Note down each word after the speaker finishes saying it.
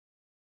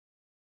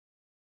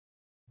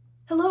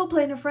Hello,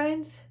 planner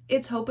friends.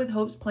 It's Hope with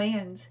Hope's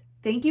Plans.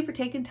 Thank you for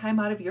taking time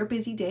out of your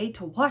busy day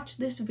to watch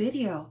this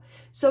video.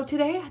 So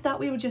today I thought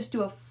we would just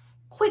do a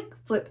quick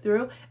flip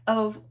through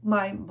of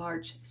my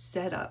March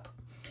setup.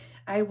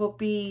 I will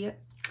be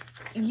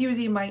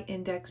using my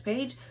index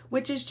page,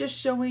 which is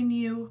just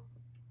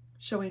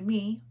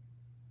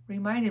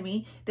reminding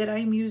me that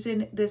I'm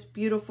using this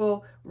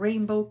beautiful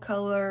rainbow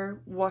color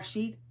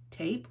washi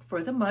tape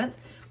for the month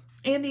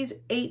and these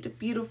 8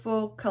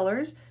 beautiful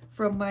colors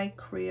from my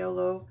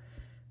Crayola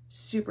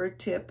super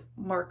tip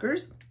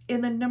markers,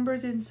 and the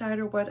numbers inside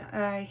are what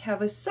I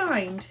have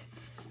assigned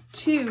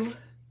to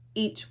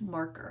each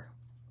marker,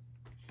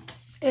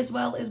 as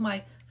well as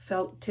my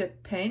felt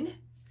tip pen.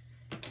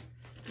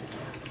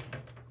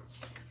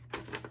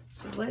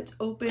 So let's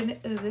open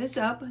this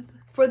up.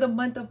 For the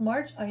month of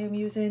March, I am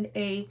using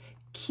a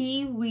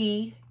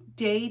Kiwi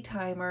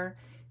Daytimer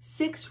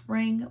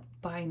 6-ring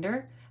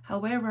binder.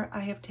 However,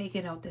 I have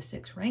taken out the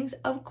 6 rings,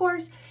 of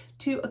course,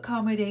 to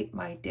accommodate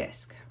my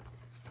disc.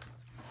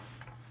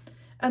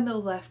 On the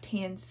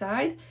left-hand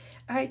side,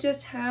 I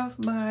just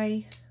have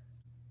my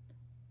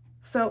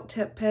felt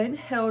tip pen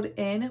held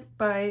in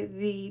by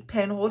the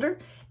pen holder,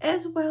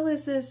 as well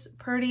as this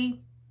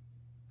pretty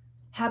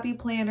Happy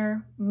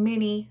Planner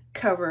mini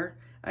cover.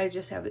 I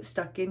just have it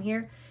stuck in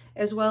here,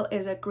 as well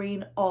as a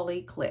green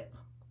ollie clip.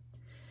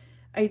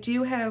 I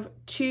do have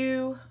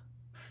 2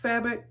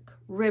 fabric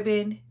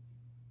ribbon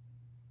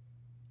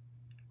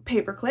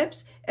paper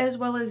clips, as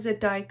well as a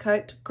die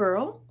cut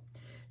girl,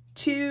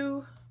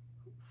 2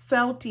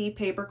 felty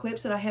paper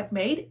clips that I have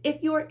made.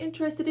 If you are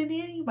interested in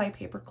any of my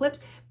paper clips,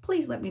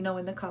 please let me know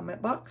in the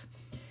comment box.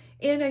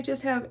 And I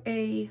just have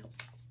a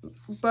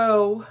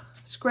bow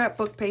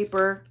scrapbook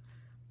paper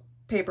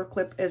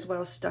clip as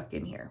well stuck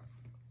in here.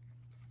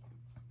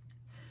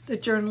 The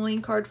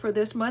journaling card for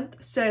this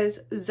month says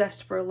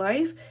Zest for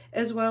Life,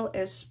 as well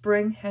as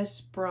Spring Has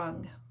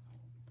Sprung.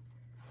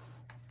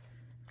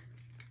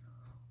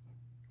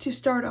 To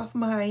start off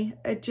my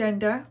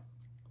agenda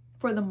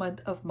for the month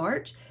of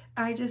March,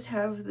 I just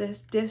have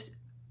this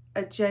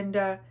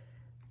agenda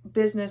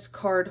business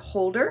card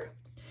holder.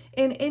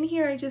 And in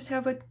here, I just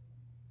have a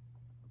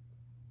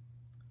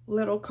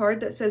little card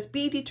that says,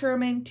 be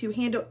determined to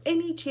handle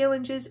any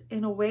challenges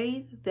in a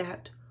way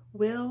that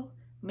will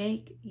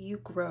make you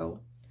grow.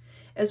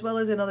 As well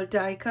as another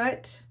die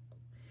cut.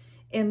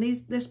 And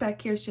this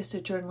back here is just a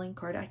journaling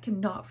card. I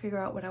cannot figure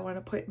out what I want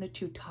to put in the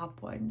 2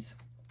 top ones.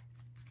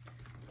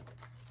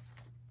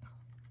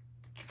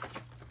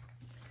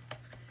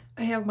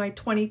 I have my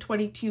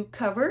 2022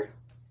 cover,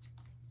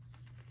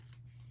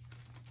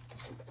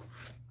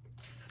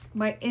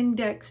 my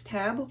index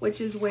tab,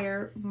 which is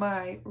where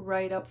my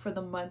write-up for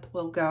the month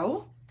will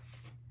go.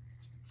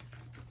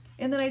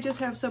 And then I just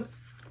have some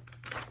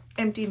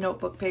empty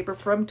notebook paper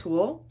from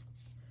Tool.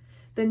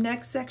 The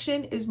next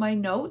section is my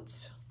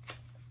notes.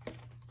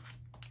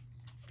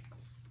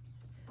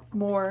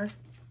 More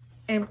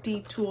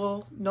empty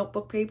Tool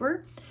notebook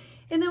paper.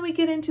 And then we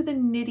get into the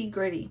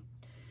nitty-gritty.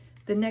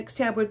 The next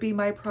tab would be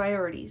my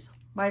priorities.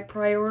 My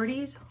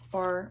priorities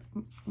are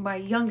my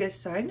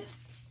youngest son.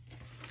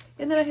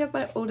 And then I have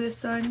my oldest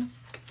son,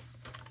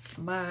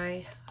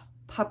 my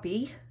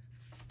puppy,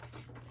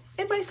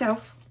 and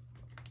myself.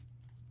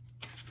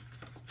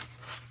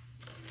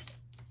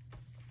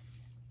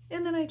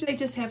 And then I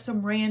just have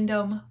some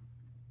random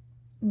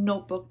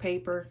notebook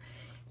paper.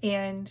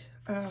 And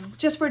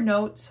just for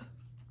notes,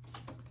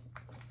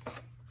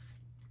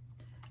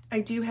 I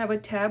do have a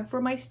tab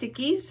for my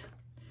stickies.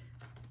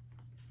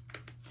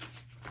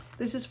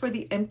 This is for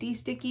the empty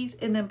stickies,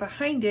 and then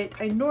behind it,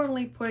 I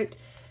normally put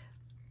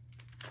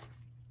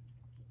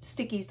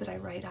stickies that I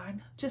write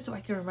on, just so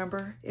I can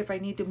remember if I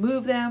need to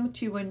move them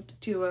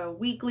to a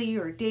weekly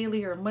or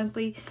daily or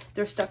monthly.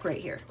 They're stuck right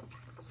here.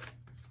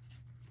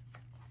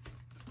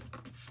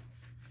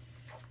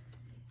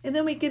 And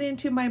then we get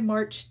into my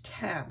March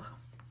tab.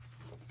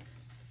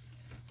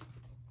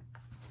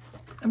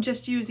 I'm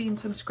just using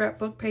some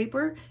scrapbook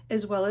paper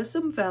as well as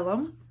some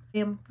vellum.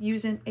 I'm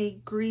using a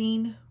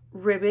green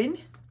ribbon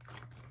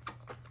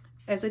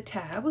as a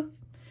tab.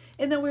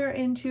 And then we're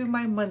into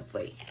my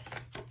monthly.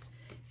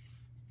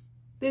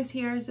 This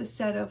here is a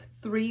set of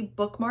 3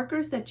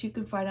 bookmarkers that you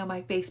can find on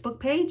my Facebook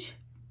page.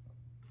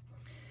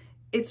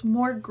 It's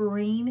more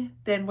green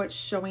than what's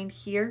showing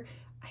here.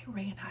 I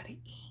ran out of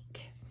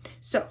ink.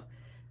 So,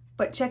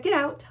 but check it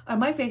out on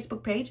my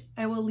Facebook page.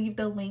 I will leave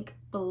the link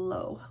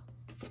below.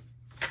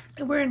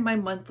 And we're in my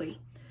monthly.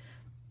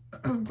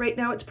 Right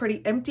now it's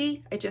pretty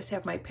empty. I just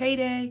have my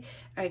payday.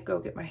 I go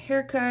get my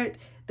haircut.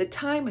 The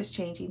time is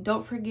changing.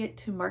 Don't forget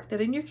to mark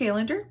that in your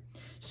calendar.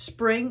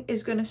 Spring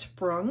is gonna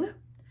sprung.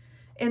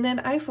 And then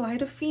I fly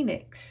to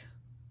Phoenix.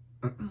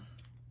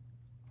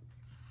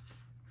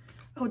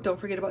 Oh, don't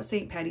forget about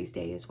St. Patty's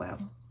Day as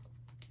well.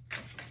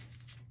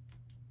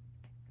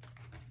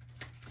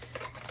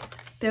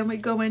 Then we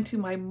go into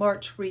my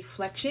March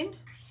reflection.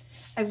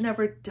 I've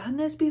never done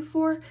this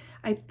before.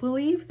 I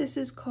believe this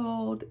is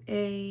called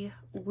a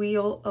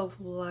Wheel of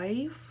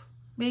Life,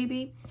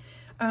 maybe.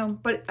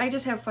 But I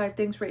just have 5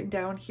 things written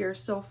down here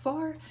so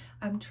far.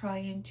 I'm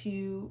trying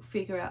to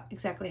figure out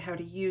exactly how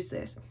to use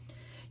this.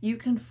 You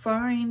can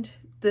find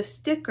the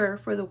sticker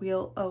for the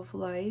Wheel of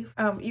Life.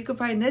 You can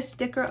find this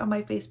sticker on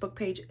my Facebook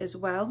page as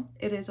well.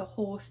 It is a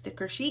whole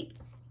sticker sheet.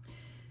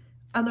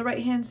 On the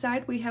right hand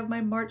side, we have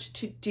my March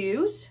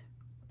to-dos.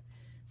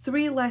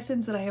 3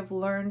 lessons that I have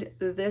learned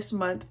this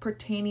month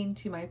pertaining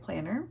to my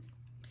planner.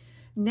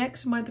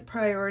 Next month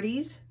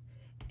priorities,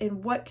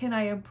 and what can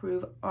I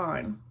improve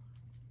on?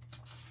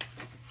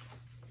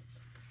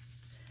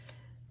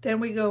 Then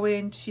we go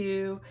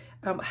into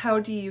how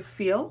do you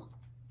feel?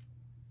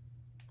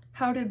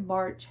 How did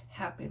March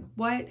happen?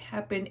 What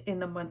happened in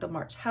the month of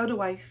March? How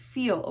do I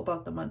feel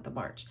about the month of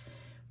March?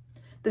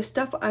 The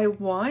stuff I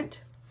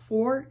want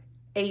for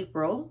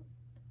April.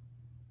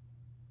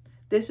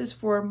 This is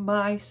for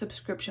my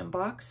subscription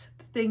box,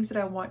 the things that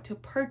I want to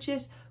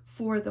purchase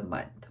for the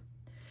month.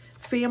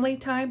 Family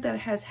time that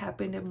has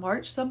happened in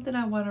March, something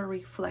I want to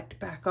reflect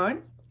back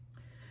on.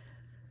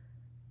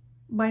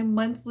 My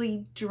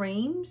monthly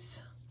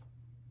dreams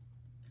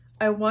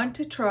I want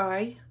to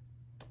try,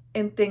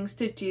 and things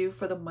to do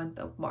for the month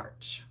of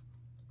March.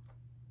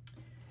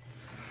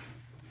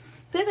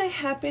 Then I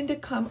happened to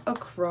come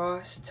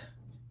across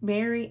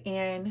Mary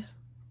Ann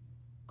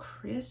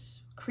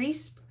Crisp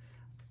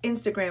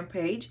Instagram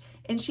page,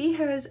 and she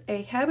has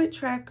a habit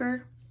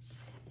tracker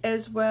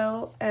as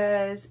well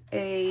as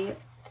a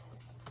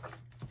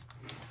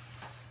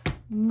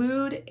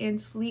mood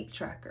and sleep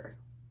tracker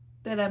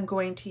that I'm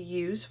going to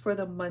use for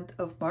the month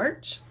of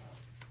March.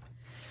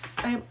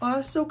 I am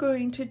also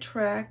going to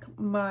track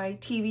my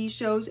TV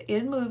shows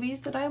and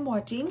movies that I'm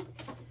watching,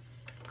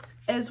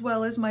 as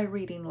well as my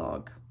reading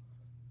log.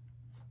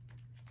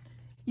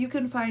 You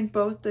can find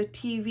both the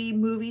TV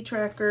movie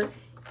tracker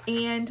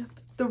and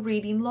the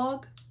reading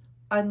log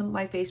on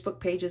my Facebook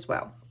page as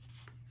well.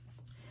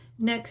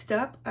 Next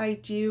up, I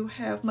do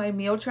have my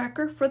meal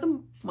tracker for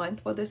the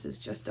month. Well, this is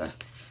just a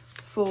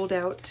fold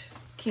out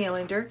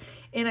calendar,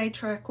 and I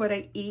track what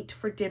I eat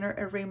for dinner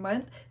every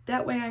month.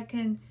 That way I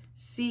can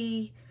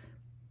see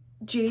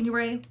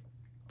January,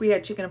 we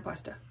had chicken and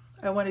pasta.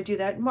 I want to do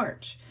that in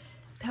March.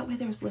 That way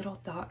there's little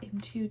thought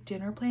into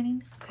dinner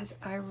planning, because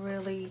I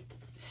really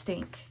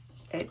stink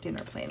at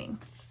dinner planning.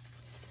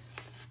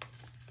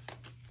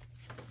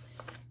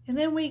 And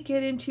then we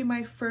get into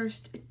my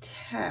first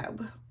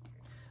tab,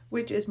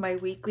 which is my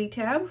weekly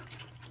tab.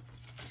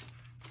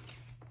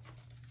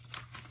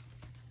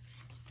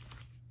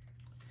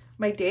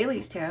 My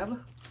dailies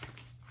tab.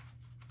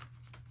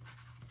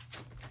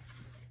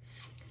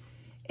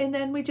 And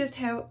then we just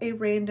have a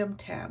random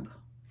tab.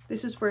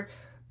 This is for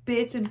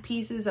bits and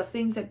pieces of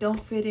things that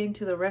don't fit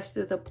into the rest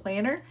of the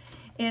planner.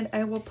 And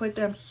I will put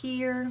them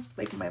here,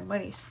 like my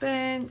money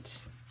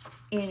spent,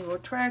 annual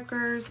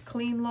trackers,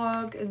 clean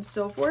log, and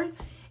so forth.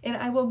 And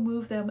I will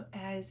move them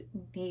as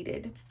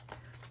needed.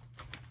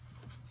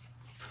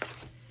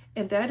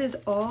 And that is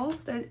all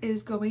that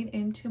is going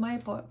into my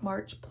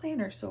March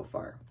planner so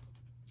far.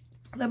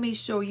 Let me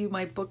show you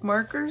my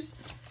bookmarkers.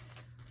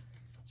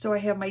 So I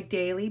have my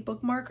daily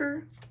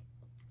bookmarker,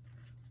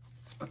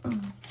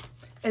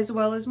 as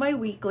well as my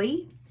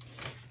weekly,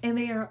 and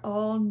they are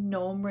all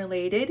gnome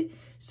related.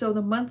 So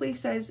the monthly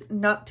says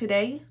not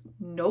today,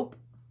 nope.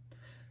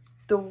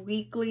 The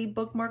weekly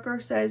bookmarker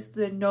says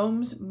the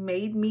gnomes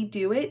made me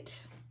do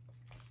it.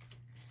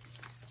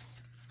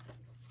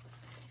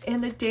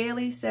 And the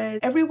daily says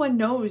everyone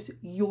knows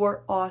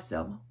you're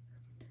awesome.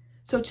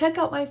 So check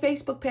out my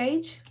Facebook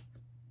page.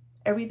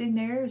 Everything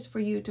there is for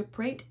you to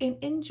print and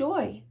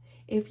enjoy.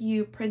 If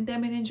you print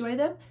them and enjoy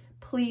them,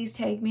 please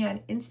tag me on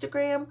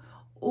Instagram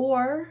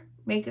or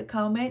make a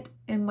comment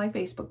in my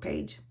Facebook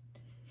page.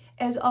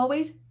 As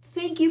always,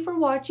 thank you for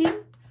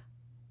watching.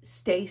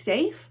 Stay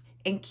safe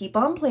and keep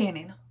on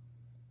planning.